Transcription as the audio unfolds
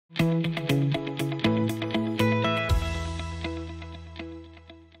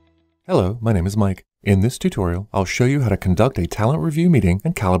Hello, my name is Mike. In this tutorial, I'll show you how to conduct a talent review meeting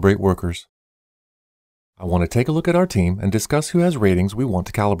and calibrate workers. I want to take a look at our team and discuss who has ratings we want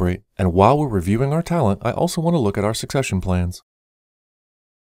to calibrate. And while we're reviewing our talent, I also want to look at our succession plans.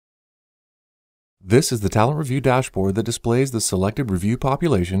 This is the talent review dashboard that displays the selected review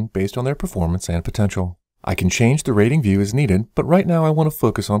population based on their performance and potential. I can change the rating view as needed, but right now I want to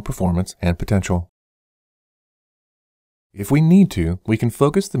focus on performance and potential. If we need to, we can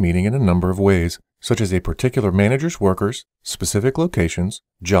focus the meeting in a number of ways, such as a particular manager's workers, specific locations,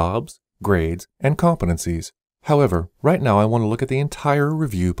 jobs, grades, and competencies. However, right now I want to look at the entire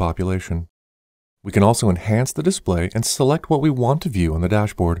review population. We can also enhance the display and select what we want to view on the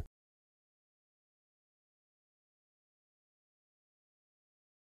dashboard.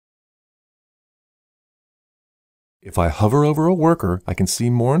 If I hover over a worker, I can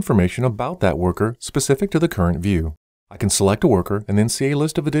see more information about that worker specific to the current view. I can select a worker and then see a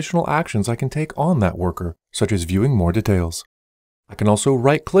list of additional actions I can take on that worker, such as viewing more details. I can also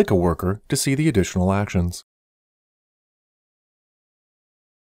right-click a worker to see the additional actions.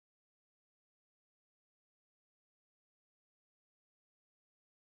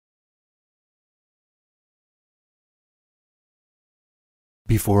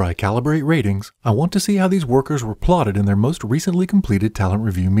 Before I calibrate ratings, I want to see how these workers were plotted in their most recently completed talent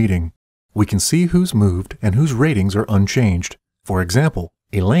review meeting. We can see who's moved and whose ratings are unchanged. For example,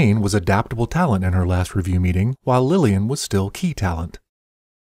 Elaine was adaptable talent in her last review meeting, while Lillian was still key talent.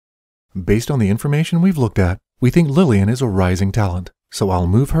 Based on the information we've looked at, we think Lillian is a rising talent, so I'll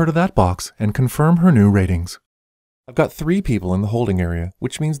move her to that box and confirm her new ratings. I've got 3 people in the holding area,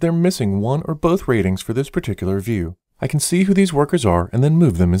 which means they're missing one or both ratings for this particular view. I can see who these workers are and then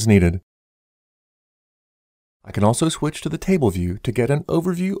move them as needed. I can also switch to the table view to get an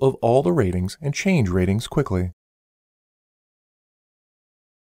overview of all the ratings and change ratings quickly.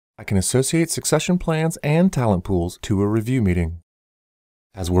 I can associate succession plans and talent pools to a review meeting.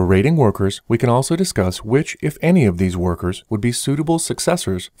 As we're rating workers, we can also discuss which, if any of these workers, would be suitable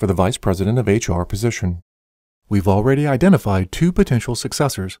successors for the Vice President of HR position. We've already identified 2 potential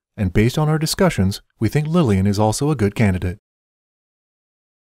successors, and based on our discussions, we think Lillian is also a good candidate.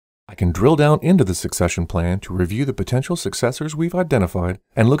 I can drill down into the succession plan to review the potential successors we've identified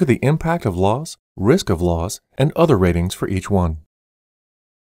and look at the impact of loss, risk of loss, and other ratings for each one.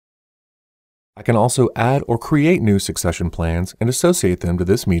 I can also add or create new succession plans and associate them to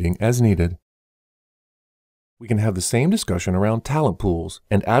this meeting as needed. We can have the same discussion around talent pools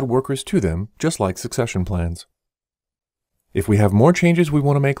and add workers to them just like succession plans. If we have more changes we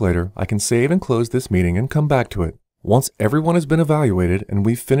want to make later, I can save and close this meeting and come back to it. Once everyone has been evaluated and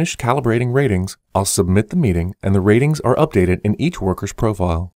we've finished calibrating ratings, I'll submit the meeting and the ratings are updated in each worker's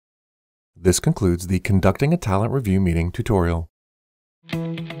profile. This concludes the Conducting a Talent Review Meeting tutorial.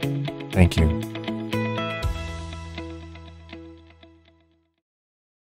 Thank you.